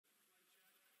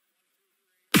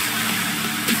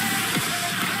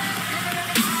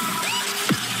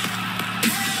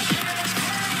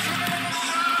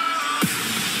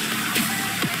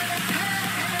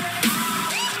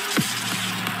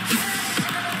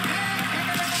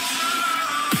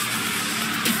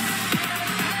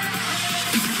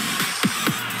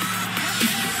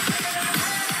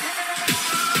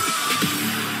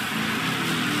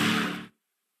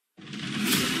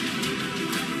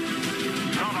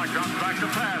back to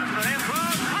pass. And in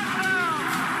front, touchdown!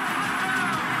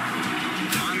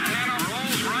 Montana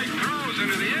rolls right, throws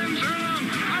into the end zone.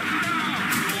 Touchdown!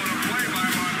 What a play by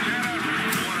Montana.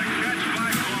 What a catch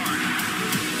by Clark.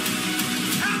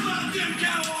 How about them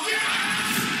Cowboys? Yeah!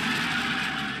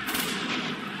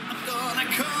 I'm gonna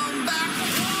come back.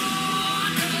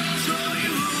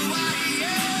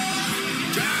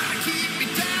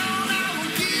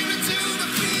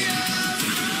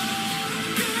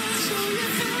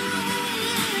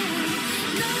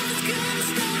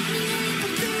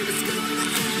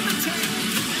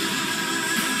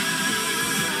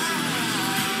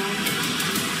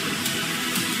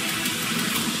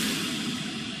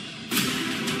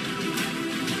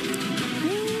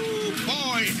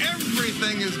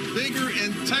 Everything is bigger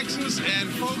in Texas, and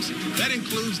folks, that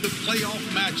includes the playoff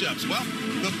matchups. Well,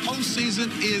 the postseason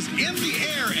is in the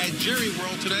air at Jerry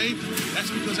World today.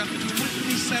 That's because after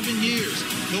 27 years,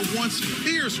 the once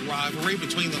fierce rivalry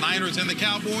between the Niners and the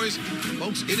Cowboys,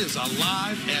 folks, it is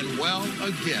alive and well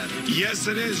again. Yes,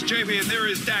 it is, JB, and there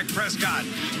is Dak Prescott.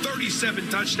 37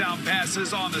 touchdown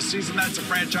passes on the season. That's a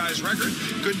franchise record.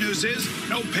 Good news is,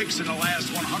 no picks in the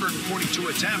last 142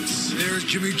 attempts. There's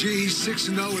Jimmy G. He's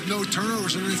 6-0 with no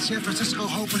turnovers, and in San Francisco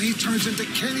hoping he turns into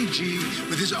Kenny G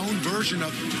with his own version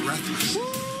of breathless.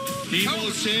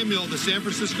 Deebo Samuel, the San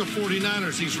Francisco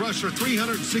 49ers. He's rushed for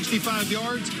 365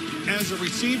 yards as a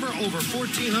receiver, over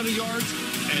 1,400 yards,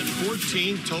 and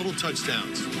 14 total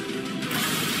touchdowns.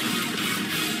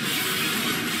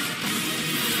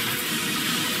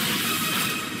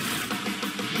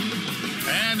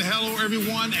 And hello,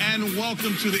 everyone, and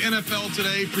welcome to the NFL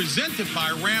Today, presented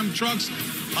by Ram Trucks.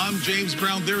 I'm James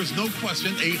Brown. There is no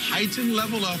question a heightened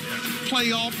level of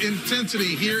playoff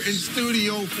intensity here in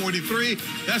Studio 43.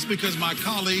 That's because my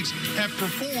colleagues have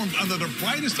performed under the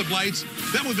brightest of lights.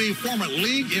 That would be former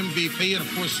league MVP and,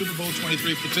 of course, Super Bowl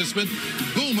 23 participant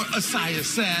Boomer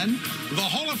Esiason, the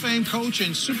Hall of Fame coach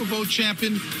and Super Bowl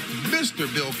champion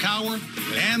Mr. Bill Cowher,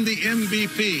 and the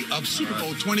MVP of Super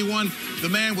Bowl 21, the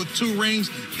man with 2 rings.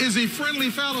 Is he friendly,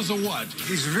 fellas, or what?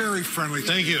 He's very friendly.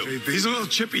 Thank you. He's a little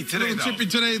chippy today, though. Chippy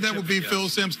today, that would be Phil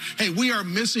Simms. Hey, we are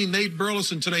missing Nate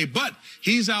Burleson today, but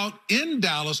he's out in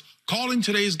Dallas calling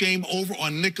today's game over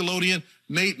on Nickelodeon.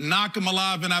 Nate, knock him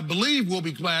alive, and I believe we'll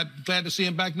be glad to see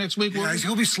him back next week. Yeah,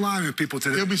 he'll be sliming people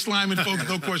today. He'll be sliming folks,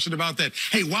 no question about that.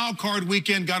 Hey, Wild Card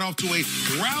Weekend got off to a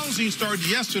rousing start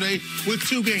yesterday with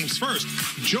 2 games. First,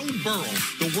 Joe Burrow,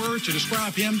 the word to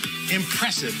describe him,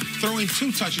 impressive, throwing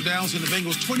 2 touchdowns in the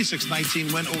Bengals'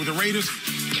 26-19 win over the Raiders,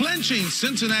 clinching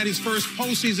Cincinnati's first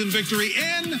postseason victory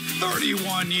in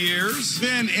 31 years.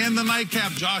 Then in the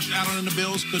nightcap, Josh Allen and the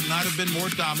Bills could not have been more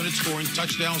dominant, scoring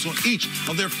touchdowns on each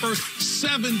of their first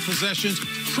 7 possessions,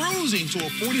 cruising to a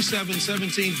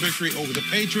 47-17 victory over the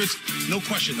Patriots. No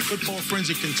question, the football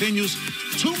frenzy continues.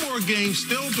 2 more games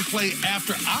still to play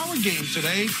after our game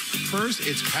today. First,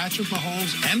 it's Patrick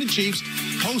Mahomes and the Chiefs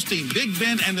hosting Big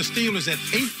Ben and the Steelers at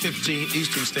 8:15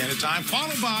 Eastern Standard Time,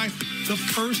 followed by the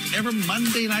first ever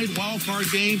Monday night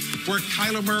wildcard game where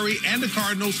Kyler Murray and the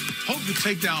Cardinals hope to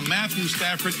take down Matthew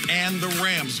Stafford and the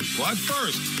Rams. But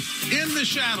first, in the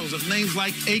shadows of names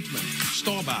like Aikman,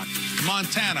 Staubach,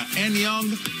 Montana, and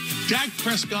Young, Dak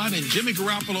Prescott and Jimmy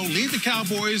Garoppolo lead the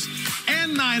Cowboys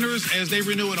and Niners as they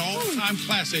renew an all-time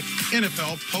classic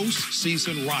NFL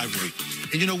postseason rivalry.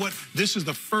 And you know what? This is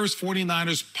the first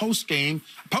 49ers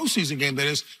postseason game, that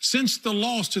is, since the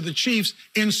loss to the Chiefs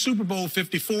in Super Bowl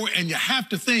 54. And you have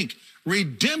to think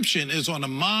redemption is on the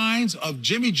minds of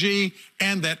Jimmy G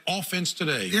and that offense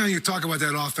today. Yeah, you talk about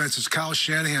that offense. It's Kyle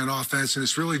Shanahan offense, and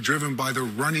it's really driven by the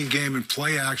running game and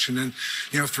play action. And,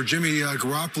 you know, for Jimmy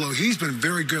Garoppolo, he's been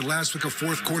very good. Last week, a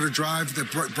 4th quarter drive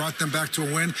that brought them back to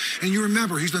a win. And you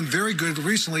remember, he's been very good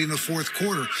recently in the 4th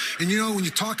quarter. And, you know, when you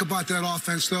talk about that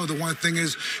offense, though, the one thing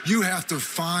is you have to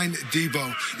find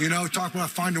Deebo. You know, talk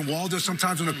about finding Waldo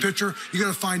sometimes on a pitcher. You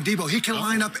got to find Deebo. He can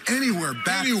line up anywhere,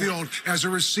 backfield as a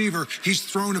receiver. He's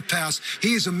thrown a pass.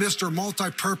 He is a Mr.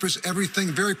 Multi-purpose, everything,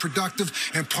 very productive,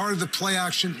 and part of the play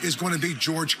action is going to be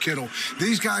George Kittle.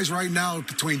 These guys right now,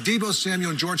 between Deebo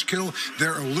Samuel and George Kittle,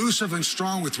 they're elusive and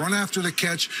strong with run after the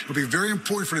catch. It'll be very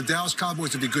important for the Dallas Cowboys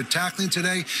to be good tackling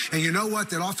today. And you know what?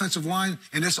 That offensive line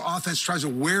and this offense tries to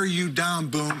wear you down,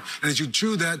 Boom. And as you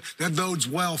do that, that bodes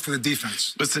well for the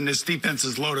defense. Listen, this defense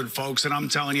is loaded, folks, and I'm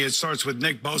telling you, it starts with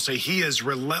Nick Bosa. He is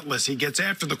relentless. He gets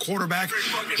after the quarterback.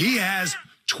 He has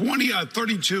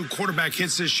 32 quarterback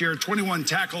hits this year, 21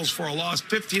 tackles for a loss,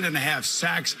 15.5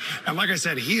 sacks. And like I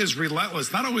said, he is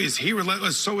relentless. Not only is he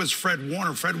relentless, so is Fred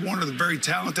Warner. Fred Warner, the very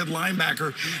talented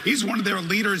linebacker. He's one of their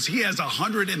leaders. He has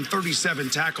 137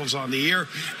 tackles on the year.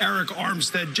 Eric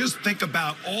Armstead, just think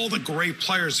about all the great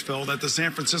players, Phil, that the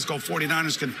San Francisco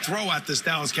 49ers can throw at this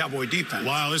Dallas Cowboy defense.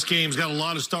 Wow, this game's got a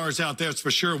lot of stars out there, that's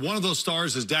for sure. One of those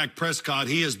stars is Dak Prescott.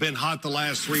 He has been hot the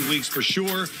last 3 weeks for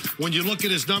sure. When you look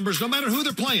at his numbers, no matter who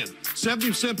they're playing,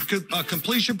 70%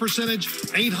 completion percentage,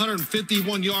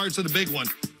 851 yards in the big one.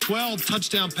 12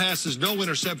 touchdown passes, no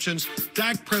interceptions.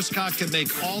 Dak Prescott can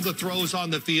make all the throws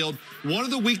on the field. One of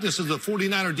the weaknesses of the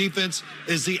 49er defense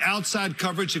is the outside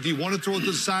coverage. If you want to throw it to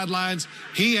the sidelines,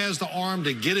 he has the arm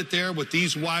to get it there with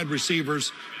these wide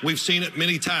receivers. We've seen it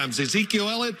many times. Ezekiel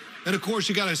Elliott, and of course,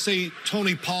 you got to say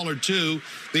Tony Pollard, too.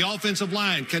 The offensive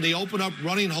line, can they open up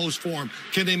running holes for him?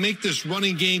 Can they make this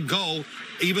running game go,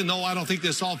 even though I don't think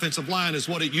this offensive line is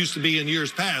what it used to be in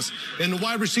years past? And the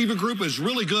wide receiver group is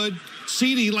really good.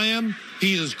 CeeDee Lamb,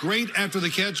 he is great after the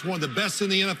catch, one of the best in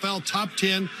the NFL, top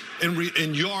 10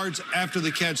 in yards after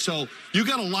the catch. So you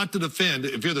got a lot to defend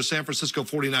if you're the San Francisco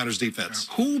 49ers defense.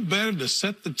 Who better to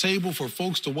set the table for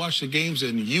folks to watch the games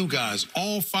than you guys?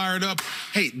 All fired up.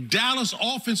 Hey, Dallas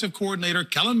offensive coordinator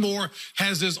Kellen Moore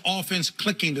has this offense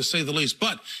clicking, to say the least.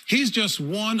 But he's just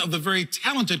one of the very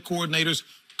talented coordinators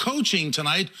coaching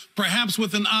tonight, perhaps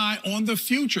with an eye on the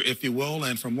future, if you will.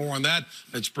 And for more on that,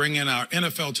 let's bring in our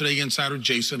NFL Today insider,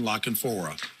 Jason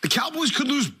Lockenfora. The Cowboys could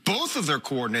lose both of their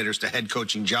coordinators to head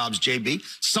coaching jobs, JB,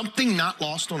 something not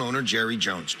lost on owner Jerry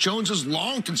Jones. Jones has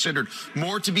long considered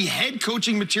Moore to be head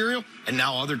coaching material, and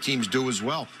now other teams do as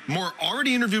well. Moore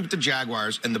already interviewed with the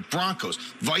Jaguars, and the Broncos,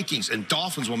 Vikings, and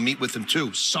Dolphins will meet with him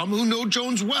too. Some who know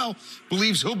Jones well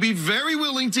believes he'll be very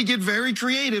willing to get very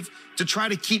creative to try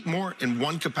to keep Moore in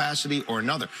one capacity or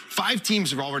another. 5 teams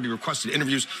have already requested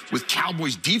interviews with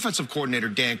Cowboys defensive coordinator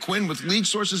Dan Quinn, with league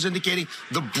sources indicating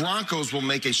the Broncos will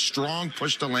make a strong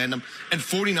push to land him. And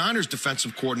 49ers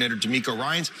defensive coordinator DeMeco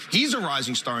Ryans, he's a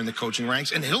rising star in the coaching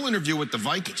ranks, and he'll interview with the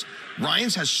Vikings.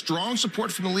 Ryans has strong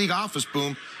support from the league office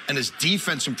boom, and his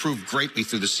defense improved greatly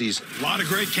through the season. A lot of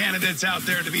great candidates out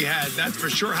there to be had, that's for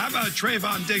sure. How about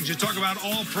Trayvon Diggs? You talk about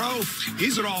all-pro.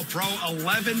 He's an all-pro,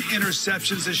 11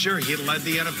 interceptions this year. He led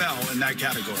the NFL in that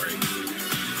category.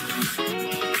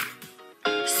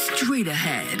 Straight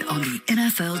ahead on the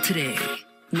NFL Today.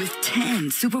 With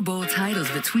 10 Super Bowl titles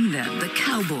between them, the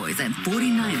Cowboys and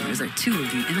 49ers are 2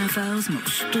 of the NFL's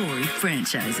most storied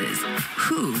franchises.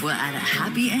 Who will add a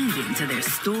happy ending to their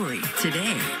story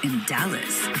today in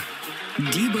Dallas?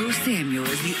 Deebo Samuel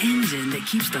is the engine that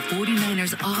keeps the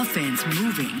 49ers offense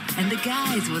moving, and the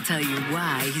guys will tell you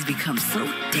why he's become so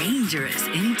dangerous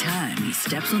anytime he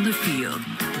steps on the field.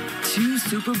 2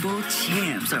 Super Bowl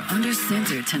champs are under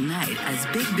center tonight as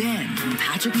Big Ben and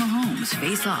Patrick Mahomes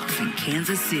face off in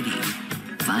Kansas City.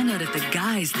 Find out if the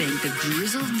guys think the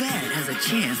grizzled vet has a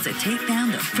chance to take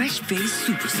down the fresh-faced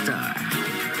superstar.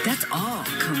 That's all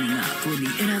coming up when the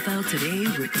NFL Today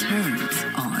returns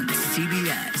on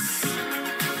CBS.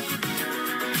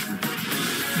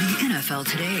 The NFL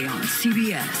Today on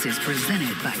CBS is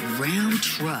presented by Ram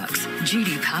Trucks,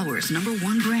 J.D. Power's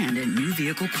 #1 brand in new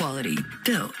vehicle quality,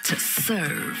 built to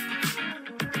serve.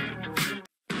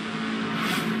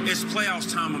 It's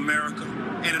playoffs time, America,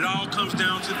 and it all comes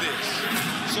down to this.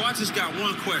 So I just got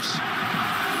one question.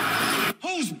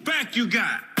 Whose back you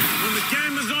got when the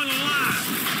game is on the line?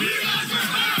 We got your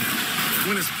back.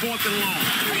 When it's 4th and long.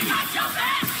 We got your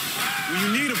back. When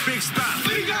you need a big stop.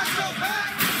 We got your back.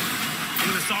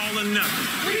 When it's all or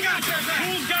nothing. We got your back.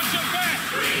 Who's got your back?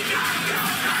 We got your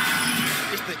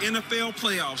back. It's the NFL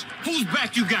playoffs. Whose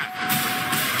back you got?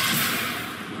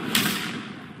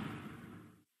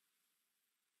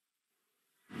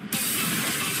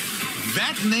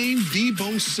 That name,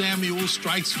 Deebo Samuel,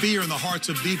 strikes fear in the hearts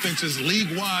of defenses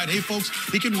league-wide. Hey, folks,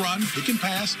 he can run, he can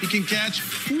pass, he can catch.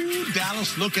 Ooh,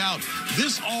 Dallas, look out.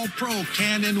 This all-pro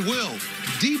can and will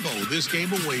Deebo this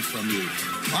game away from you.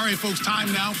 All right, folks,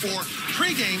 time now for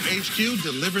Pregame HQ,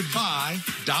 delivered by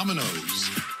Domino's.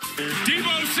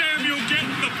 Deebo Samuel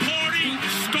getting the party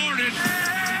started.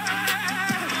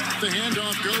 The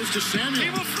handoff goes to Samuel.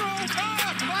 Deebo thrown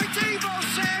off by Deebo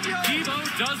Samuel.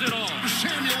 Deebo does it all.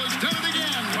 Samuel has done it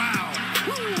again. Wow.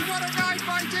 Woo, what a night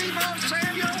by Deebo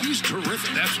Samuel. He's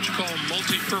terrific. That's what you call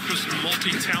multi-purpose and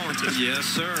multi-talented. Yes,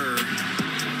 sir.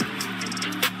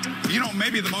 You know,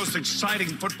 maybe the most exciting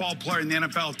football player in the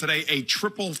NFL today, a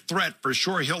triple threat for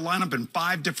sure. He'll line up in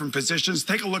 5 different positions.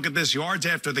 Take a look at this, yards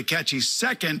after the catch. He's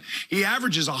second. He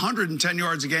averages 110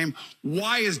 yards a game.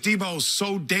 Why is Debo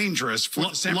so dangerous? For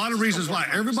a lot of reasons why.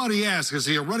 Everybody asks, is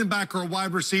he a running back or a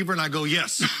wide receiver? And I go,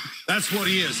 yes, that's what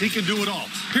he is. He can do it all.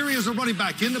 Here he is, a running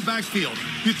back in the backfield.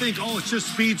 You think, oh, it's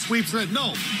just speed, sweeps.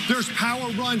 No, there's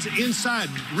power runs inside,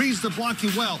 reads the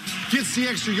blocking well, gets the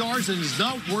extra yards, and is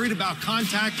not worried about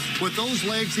contact. With those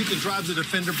legs, he can drive the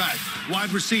defender back.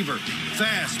 Wide receiver,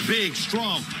 fast, big,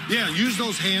 strong. Yeah, use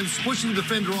those hands, pushing the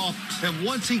defender off. And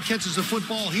once he catches the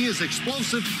football, he is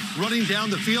explosive, running down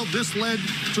the field. This led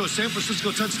to a San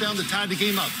Francisco touchdown that tied the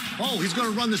game up. Oh, he's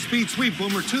going to run the speed sweep,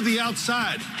 Boomer, to the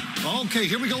outside. Okay,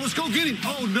 here we go. Let's go get him.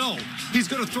 Oh, no. He's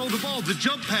going to throw the ball. The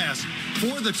jump pass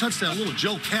for the touchdown. A little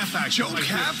Joe Cap action. Joe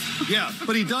Cap? Yeah,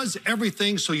 but he does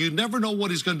everything, so you never know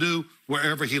what he's going to do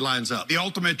wherever he lines up. The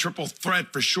ultimate triple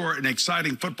threat for sure, an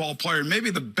exciting football player, maybe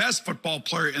the best football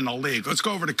player in the league. Let's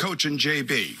go over to Coach and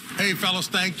JB. Hey, fellas,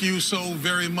 thank you so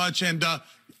very much. And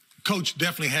Coach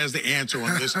definitely has the answer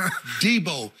on this.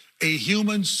 Debo, a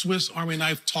human Swiss Army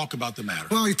knife. Talk about the matter.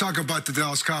 Well, you talk about the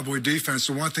Dallas Cowboy defense.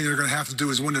 The one thing they're going to have to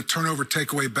do is win the turnover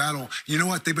takeaway battle. You know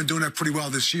what? They've been doing that pretty well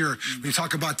this year. When you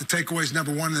talk about the takeaways,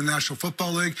 #1 in the National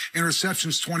Football League,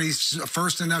 interceptions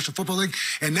 21st in the National Football League,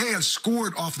 and they have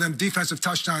scored off of them defensive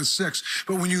touchdowns 6.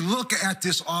 But when you look at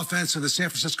this offense of the San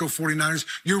Francisco 49ers,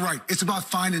 you're right. It's about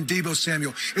finding Debo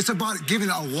Samuel. It's about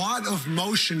giving a lot of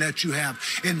motion that you have.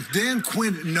 And Dan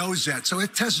Quinn knows that. So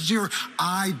it tests your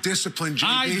eye discipline,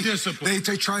 JB.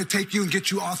 They try to take you and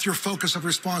get you off your focus of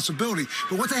responsibility.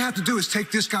 But what they have to do is take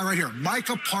this guy right here,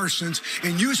 Micah Parsons,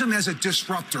 and use him as a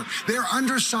disruptor. They're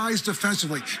undersized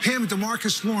defensively. Him,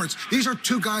 DeMarcus Lawrence, these are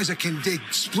 2 guys that can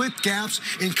split gaps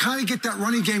and kind of get that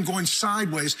running game going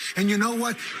sideways. And you know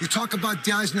what? You talk about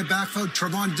guys in the backfield,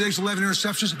 Trevon Diggs, 11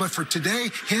 interceptions. But for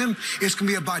today, it's going to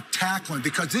be about tackling,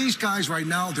 because these guys right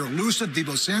now, they're elusive.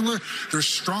 Debo Samuel, they're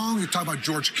strong. You talk about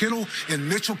George Kittle and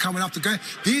Mitchell coming up the guy.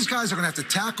 These guys are going to have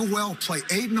to tackle well, play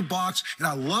 8 in the box. And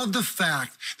I love the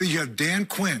fact that you have Dan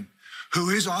Quinn,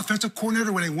 who is offensive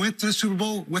coordinator when they went to the Super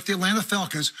Bowl with the Atlanta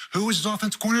Falcons. Who was his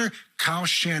offensive coordinator? Kyle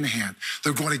Shanahan.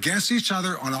 They're going against each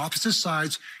other on opposite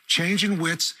sides, changing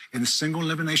wits in a single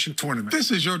elimination tournament. This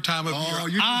is your time of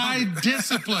year. Eye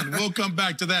discipline. We'll come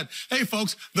back to that. Hey,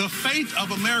 folks, the fate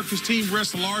of America's team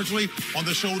rests largely on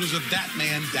the shoulders of that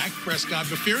man, Dak Prescott.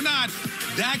 But fear not,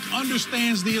 Dak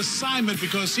understands the assignment,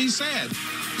 because he said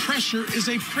pressure is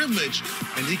a privilege,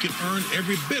 and he can earn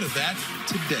every bit of that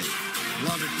today.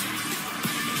 Love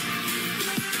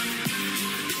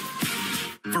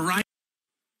it. Variety.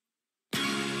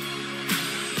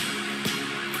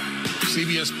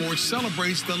 CBS Sports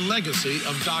celebrates the legacy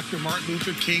of Dr. Martin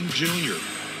Luther King Jr.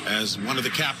 As one of the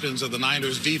captains of the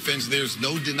Niners defense, there's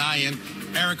no denying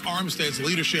Eric Armstead's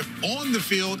leadership on the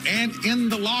field and in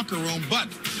the locker room. But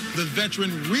the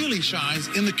veteran really shines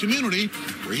in the community,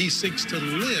 where he seeks to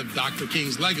live Dr.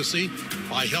 King's legacy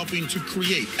by helping to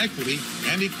create equity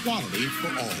and equality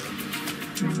for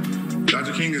all.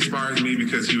 Dr. King inspires me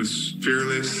because he was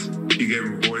fearless. He gave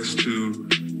a voice to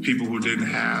people who didn't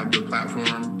have the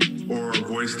platform or a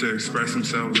voice to express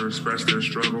themselves or express their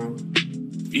struggle.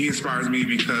 He inspires me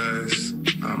because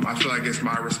I feel like it's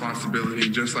my responsibility,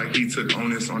 just like he took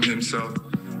onus on himself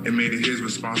and made it his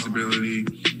responsibility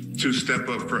to step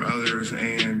up for others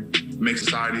and make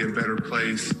society a better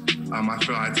place. I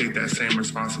feel I take that same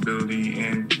responsibility,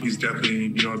 and he's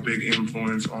definitely, a big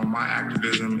influence on my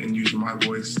activism and using my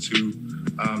voice to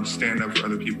stand up for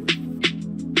other people.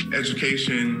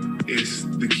 Education is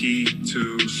the key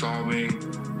to solving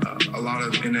a lot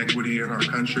of inequity in our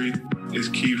country. Is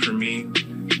key for me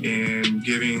in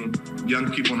giving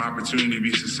young people an opportunity to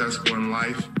be successful in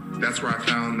life. That's where I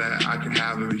found that I could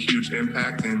have a huge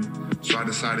impact, and so I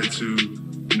decided to,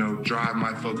 drive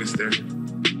my focus there.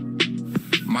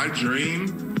 My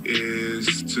dream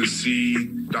is to see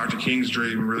Dr. King's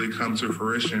dream really come to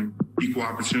fruition. Equal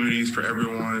opportunities for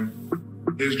everyone.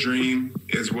 His dream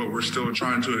is what we're still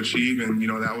trying to achieve, and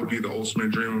that would be the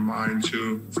ultimate dream of mine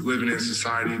too. Living in a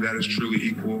society that is truly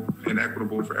equal and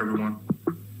equitable for everyone.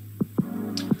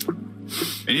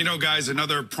 And guys,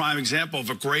 another prime example of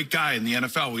a great guy in the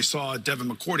NFL. We saw Devin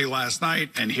McCourty last night,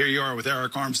 and here you are with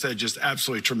Eric Armstead, just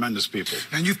absolutely tremendous people.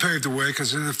 And you paved the way,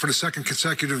 because for the second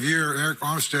consecutive year, Eric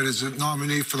Armstead is a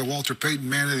nominee for the Walter Payton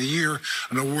Man of the Year,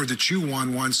 an award that you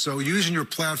won. So using your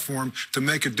platform to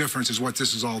make a difference is what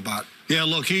this is all about. Yeah,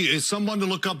 look, he is someone to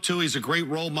look up to. He's a great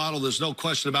role model. There's no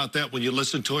question about that when you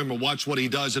listen to him or watch what he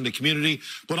does in the community,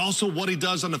 but also what he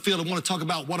does on the field. I want to talk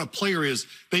about what a player is.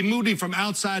 They moved him from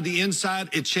outside to inside.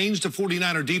 It changed the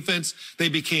 49er defense. They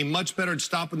became much better at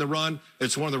stopping the run.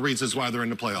 It's one of the reasons why they're in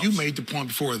the playoffs. You made the point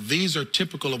before. These are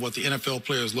typical of what the NFL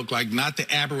players look like, not the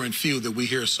aberrant few that we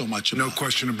hear so much about. No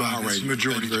question about it. It's the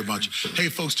majority. Thank you very much. Hey,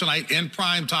 folks, tonight in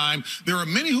prime time, there are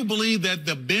many who believe that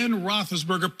the Ben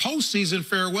Roethlisberger postseason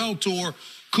farewell tour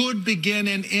could begin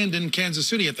and end in Kansas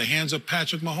City at the hands of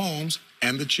Patrick Mahomes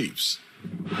and the Chiefs.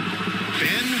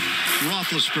 Ben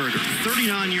Roethlisberger,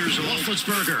 39 years old.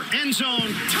 Roethlisberger, end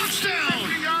zone, touchdown!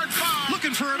 50-yard bomb.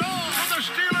 Looking for it all. For the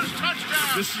Steelers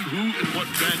touchdown. This is who and what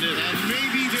Ben is. And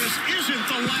maybe this isn't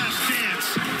the last dance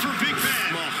for Big Ben.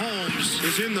 Mahomes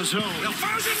is in the zone. Now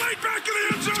fires it late back in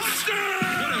the end zone.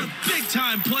 Touchdown! What a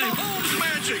big-time play. Mahomes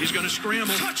magic. He's going to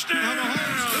scramble. Touchdown!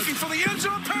 Mahomes Looking for the end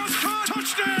zone. Pass caught.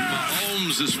 Touchdown!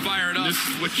 Mahomes is fired up. This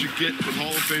is what you get with Hall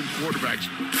of Fame quarterbacks.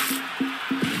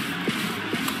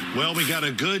 Well, we got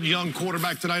a good young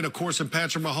quarterback tonight, of course, in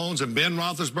Patrick Mahomes and Ben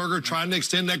Roethlisberger trying to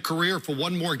extend that career for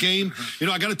one more game. You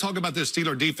know, I got to talk about this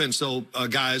Steeler defense, though,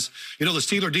 guys. You know, the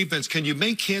Steeler defense, can you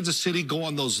make Kansas City go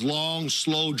on those long,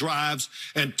 slow drives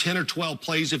and 10 or 12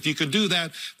 plays? If you could do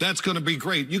that, that's going to be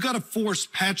great. You got to force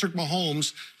Patrick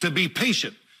Mahomes to be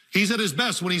patient. He's at his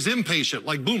best when he's impatient,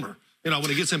 like Boomer. You know,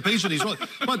 when he gets impatient, he's wrong.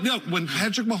 But no, when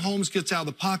Patrick Mahomes gets out of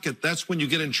the pocket, that's when you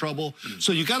get in trouble.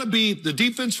 So you got to be, the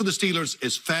defense for the Steelers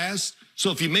is fast. So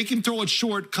if you make him throw it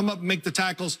short, come up and make the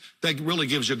tackles, that really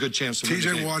gives you a good chance to win the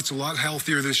game. TJ Watt's a lot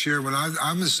healthier this year. When I'm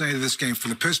going to say to this game, for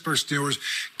the Pittsburgh Steelers,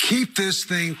 keep this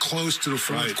thing close to the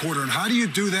fourth quarter. And how do you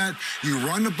do that? You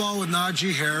run the ball with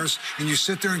Najee Harris, and you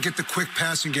sit there and get the quick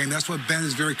passing game. That's what Ben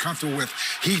is very comfortable with.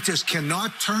 He just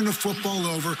cannot turn the football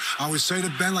over. I would say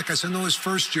to Ben, like I said in his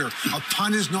first year, a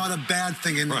punt is not a bad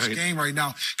thing in this game right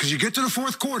now. Because you get to the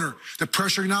fourth quarter, the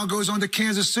pressure now goes on to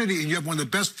Kansas City, and you have one of the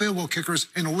best field goal kickers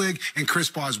in the league, and Chris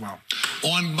Boswell.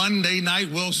 On Monday night,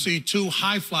 we'll see two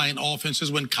high-flying offenses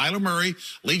when Kyler Murray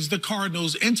leads the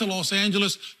Cardinals into Los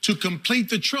Angeles to complete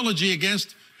the trilogy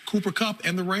against Cooper Kupp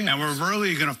and the Rams. And we're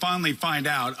really going to finally find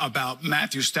out about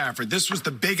Matthew Stafford. This was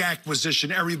the big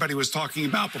acquisition everybody was talking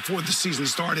about before the season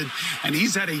started, and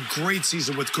he's had a great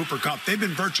season with Cooper Kupp. They've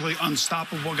been virtually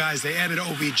unstoppable, guys. They added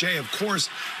OBJ, of course.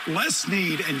 Les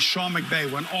Snead and Sean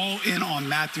McVay went all in on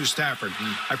Matthew Stafford.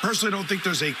 I personally don't think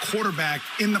there's a quarterback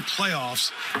in the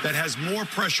playoffs that has more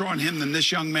pressure on him than this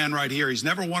young man right here. He's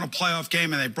never won a playoff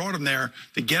game, and they brought him there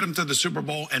to get him to the Super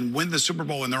Bowl and win the Super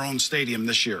Bowl in their own stadium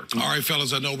this year. All right,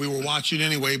 fellas, I know we were watching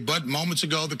anyway, but moments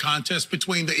ago, the contest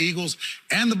between the Eagles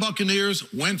and the Buccaneers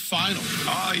went final.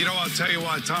 You know, I'll tell you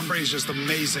what, Tom Brady's just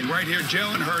amazing. Right here,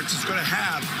 Jalen Hurts is going to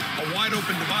have a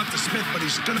wide-open Devonta Smith, but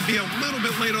he's going to be a little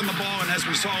bit late on the ball, and as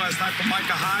we saw last night from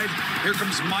Micah Hyde, here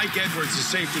comes Mike Edwards, the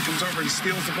safety, comes over and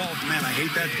steals the ball. Man, I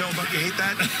hate that, Bill. Don't you hate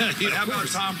that? But how about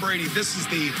Tom Brady? This is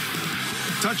the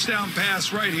touchdown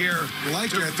pass right here. You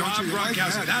like that, don't you? Like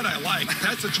that I like.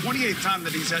 That's the 28th time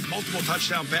that he's had multiple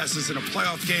touchdown passes in a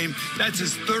playoff game. That's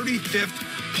his 35th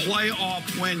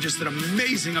playoff win. Just an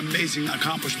amazing, amazing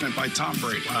accomplishment by Tom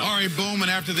Brady. Wow. All right, boom.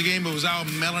 And after the game, it was our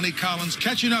Melanie Collins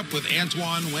catching up with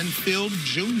Antoine Winfield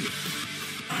Jr.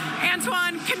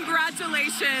 Antoine,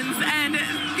 congratulations. And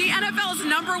the NFL's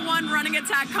 #1 running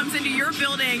attack comes into your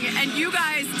building, and you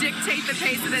guys dictate the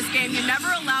pace of this game. You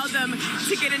never allow them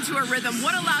to get into a rhythm.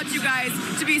 What allowed you guys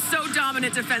to be so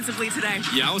dominant defensively today?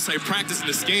 Yeah, I would say practicing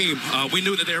this game. We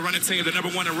knew that they were running team, the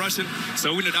 #1 in rushing,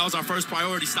 so we knew that was our first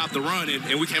priority, stop the run,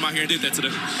 and we came out here and did that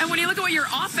today. And when you look at what your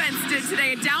offense did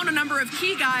today, down a number of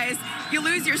key guys, you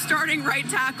lose your starting right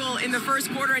tackle in the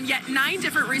first quarter, and yet 9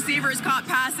 different receivers caught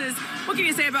passes. What can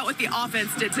you say about what the offense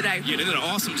did today? Yeah, they did an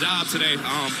awesome job today,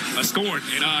 scoring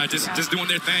and just doing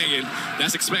their thing, and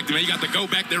that's expected. Man, you got to go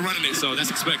back there running it, so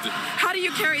that's expected. How do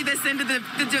you carry this into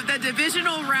the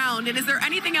divisional round, and is there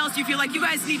anything else you feel like you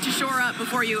guys need to shore up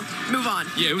before you move on?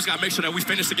 Yeah, we just got to make sure that we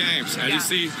finish the games. As you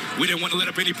see, we didn't want to let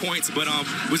up any points, but we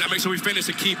just got to make sure we finish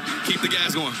and keep the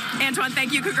gas going. Antoine,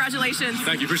 thank you. Congratulations.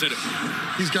 Thank you. Appreciate it.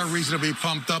 He's got reason to be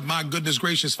pumped up. My goodness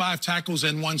gracious, 5 tackles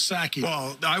and 1 sack.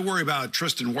 Well, I worry about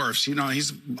Tristan Wirfs. You know,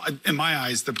 he's, in my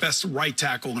eyes, the best right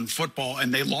tackle in football,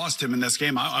 and they lost him in this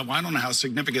game. I don't know how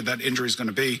significant that injury is going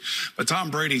to be, but Tom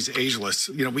Brady's ageless.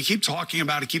 You know, we keep talking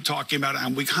about it,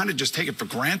 and we kind of just take it for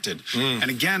granted. And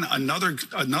again,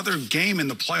 another game in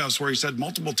the playoffs where he's had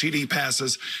multiple TD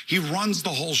passes. He runs the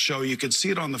whole show. You could see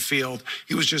it on the field.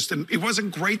 He was just, it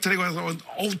wasn't great today. It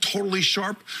wasn't totally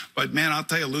sharp, but man, I'll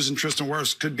tell you, losing Tristan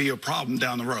Wirfs could be a problem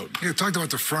down the road. You talked about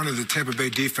the front of the Tampa Bay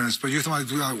defense, but you're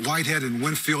talking about Whitehead and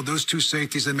Winfield, those two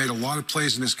safeties. They made a lot of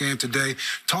plays in this game today.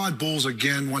 Todd Bowles,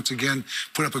 once again,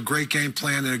 put up a great game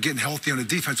plan, and they're getting healthy on the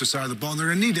defensive side of the ball. And they're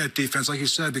going to need that defense, like you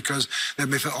said, because that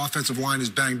offensive line is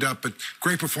banged up. But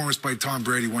great performance by Tom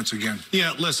Brady once again.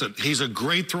 Yeah, listen, he's a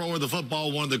great thrower of the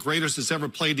football, one of the greatest that's ever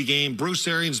played the game. Bruce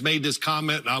Arians made this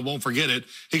comment, and I won't forget it.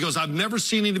 He goes, I've never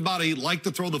seen anybody like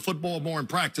to throw the football more in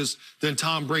practice than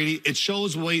Tom Brady. It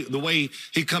shows the way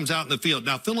he comes out in the field.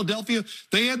 Now, Philadelphia,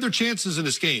 they had their chances in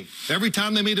this game. Every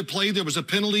time they made a play, there was a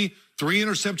penalty. 3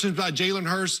 interceptions by Jalen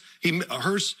Hurts.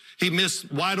 He missed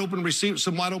some wide open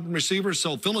receivers.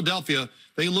 So Philadelphia,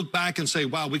 they look back and say,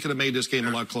 wow, we could have made this game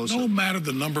a lot closer. No matter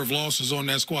the number of losses on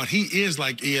that squad, he is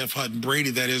like E.F. Hutton,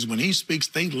 Brady, that is. When he speaks,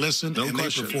 they listen and they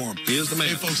perform. He is the man.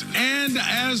 Hey, folks, and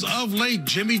as of late,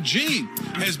 Jimmy G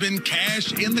has been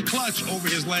cash in the clutch over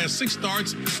his last 6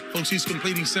 starts. Folks, he's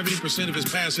completing 70% of his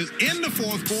passes in the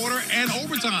 4th quarter and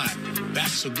overtime.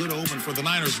 That's a good omen for the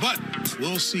Niners, but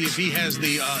we'll see if he has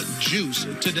the juice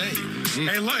today.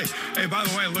 Hey, look. Hey, by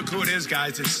the way, look who it is,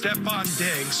 guys. It's Stephon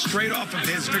Diggs, straight off of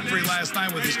his victory last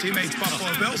night with his teammates,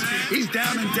 Buffalo Bills. He's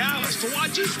down in Dallas to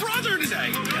watch his brother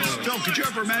today. Phil, could you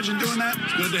ever imagine doing that?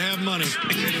 It's good to have money.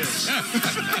 It is.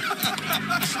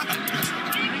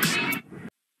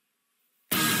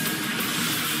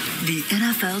 The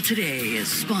NFL Today is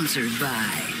sponsored by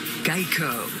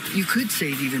Geico. You could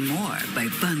save even more by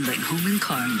bundling home and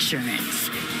car insurance.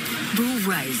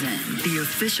 Verizon, the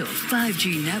official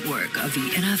 5G network of the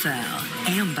NFL.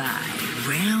 And by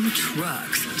Ram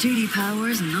Trucks, J.D.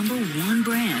 Power's #1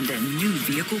 brand and new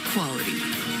vehicle quality.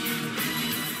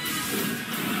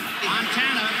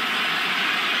 Montana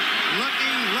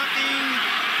looking,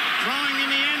 throwing in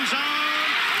the end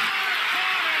zone.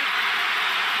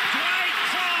 Dwight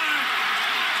Clark.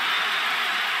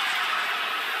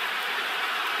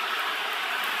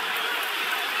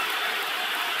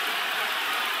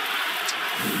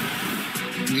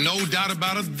 No doubt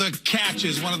about it, the catch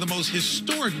is one of the most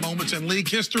historic moments in league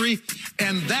history,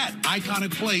 and that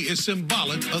iconic play is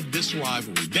symbolic of this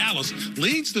rivalry. Dallas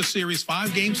leads the series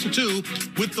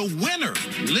 5-2, with the winner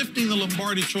lifting the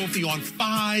Lombardi Trophy on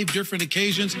 5 different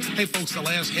occasions. Hey, folks, the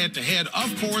last head-to-head,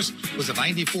 of course, was the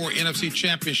 '94 NFC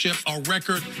Championship, a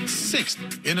record 6th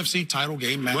NFC title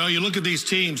game match. Well, you look at these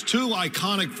teams, 2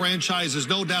 iconic franchises,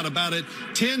 no doubt about it.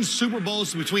 10 Super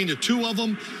Bowls between the 2 of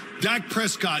them. Dak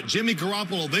Prescott, Jimmy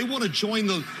Garoppolo, they want to join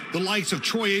the likes of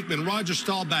Troy Aikman, Roger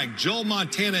Staubach, Joe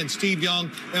Montana, and Steve Young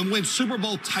and win Super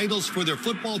Bowl titles for their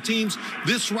football teams.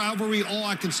 This rivalry, all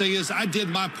I can say is I did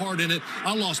my part in it.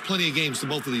 I lost plenty of games to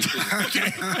both of these teams.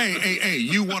 Hey,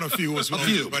 you won a few as well. A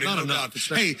few, buddy, not no enough.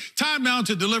 doubt. Hey, time now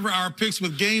to deliver our picks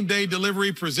with Game Day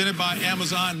Delivery presented by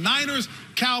Amazon. Niners,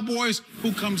 Cowboys,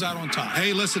 who comes out on top?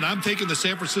 Hey, listen, I'm taking the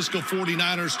San Francisco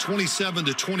 49ers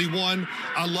 27-21.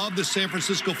 I love the San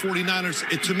Francisco 49ers.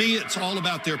 To me, it's all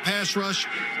about their pass rush.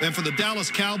 And for the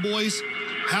Dallas Cowboys,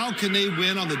 how can they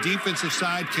win on the defensive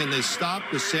side? Can they stop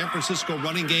the San Francisco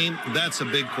running game? That's a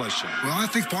big question. Well, I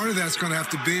think part of that's going to have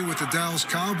to be with the Dallas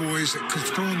Cowboys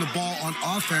controlling the ball on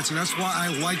offense, and that's why I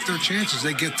like their chances.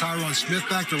 They get Tyron Smith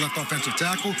back, their left offensive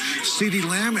tackle, CeeDee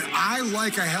Lamb, and I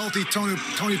like a healthy Tony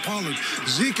Pollard.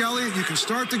 Zeke Elliott, you can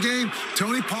start the game.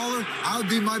 Tony Pollard, I would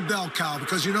be my bell cow,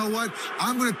 because you know what?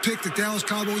 I'm going to pick the Dallas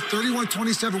Cowboys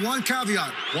 31-27. One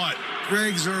caveat. What?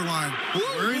 Greg Zuerlein.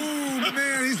 Ooh,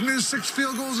 man, he's missed 6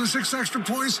 field goals and 6 extra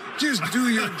points. Just do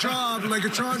your job,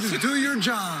 Legatron. Just do your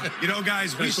job. You know,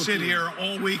 guys, we sit here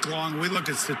all week long. We look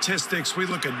at statistics. We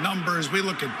look at numbers. We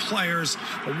look at players.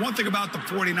 But one thing about the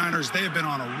 49ers, they have been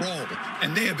on a roll.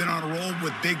 And they have been on a roll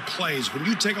with big plays. When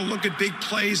you take a look at big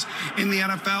plays in the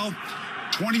NFL,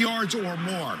 20 yards or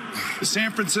more. The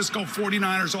San Francisco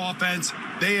 49ers offense,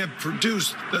 they have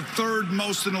produced the 3rd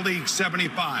most in the league,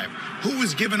 75. Who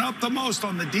has given up the most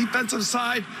on the defensive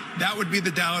side? That would be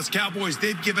the Dallas Cowboys.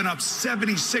 They've given up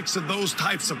 76 of those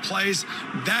types of plays.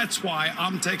 That's why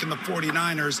I'm taking the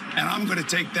 49ers, and I'm going to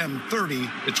take them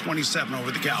 30-27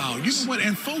 over the Cowboys. Wow, you know what?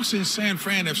 And folks in San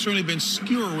Fran have certainly been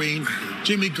skewering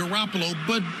Jimmy Garoppolo,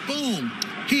 but boom,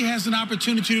 he has an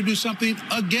opportunity to do something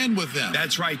again with them.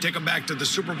 That's right. Take him back to the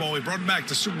Super Bowl. He brought him back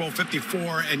to Super Bowl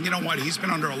 54. And you know what? He's been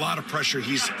under a lot of pressure.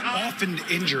 He's often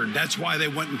injured. That's why they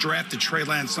went and drafted Trey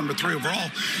Lance, #3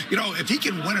 overall. You know, if he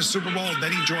can win a Super Bowl,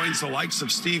 then he joins the likes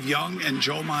of Steve Young and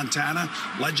Joe Montana,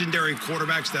 legendary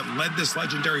quarterbacks that led this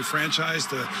legendary franchise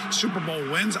to Super Bowl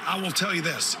wins. I will tell you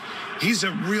this. He's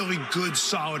a really good,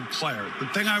 solid player. The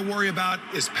thing I worry about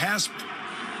is pass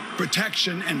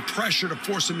protection and pressure to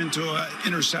force him into an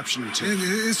interception or two.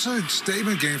 It's a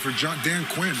statement game for Dan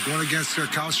Quinn going against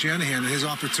Kyle Shanahan and his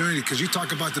opportunity, because you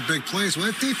talk about the big plays. Well,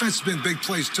 that defense has been big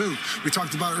plays, too. We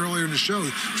talked about it earlier in the show.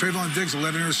 Trayvon Diggs,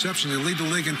 11 interceptions. They lead the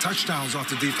league in touchdowns off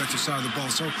the defensive side of the ball.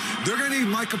 So they're going to need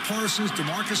Micah Parsons,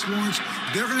 DeMarcus Lawrence.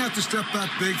 They're going to have to step back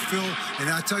big, Phil. And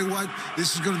I tell you what,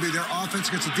 this is going to be their offense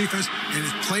against the defense. And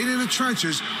it's played in the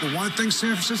trenches. But one thing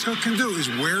San Francisco can do is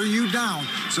wear you down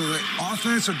so the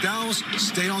offense of Dallas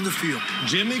stay on the field.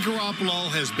 Jimmy Garoppolo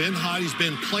has been hot. He's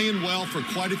been playing well for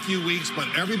quite a few weeks, but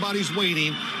everybody's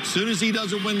waiting. As soon as he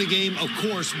doesn't win the game, of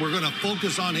course, we're going to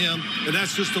focus on him. And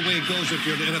that's just the way it goes if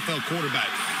you're an NFL quarterback.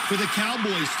 For the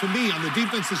Cowboys, to me, on the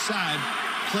defensive side,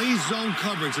 play zone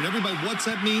coverage. And everybody, what's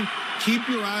that mean? Keep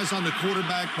your eyes on the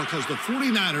quarterback, because the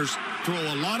 49ers throw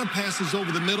a lot of passes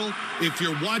over the middle. If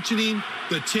you're watching him,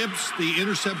 the tips, the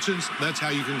interceptions, that's how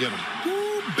you can get them.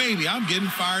 Ooh, baby, I'm getting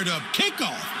fired up.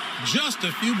 Kickoff just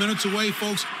a few minutes away,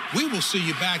 folks. We will see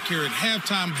you back here at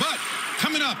halftime. But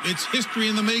coming up, it's history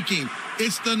in the making.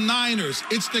 It's the Niners.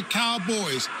 It's the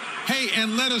Cowboys. Hey,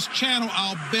 and let us channel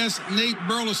our best Nate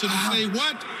Burleson and say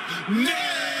what?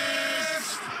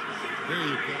 Next! There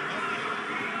you go.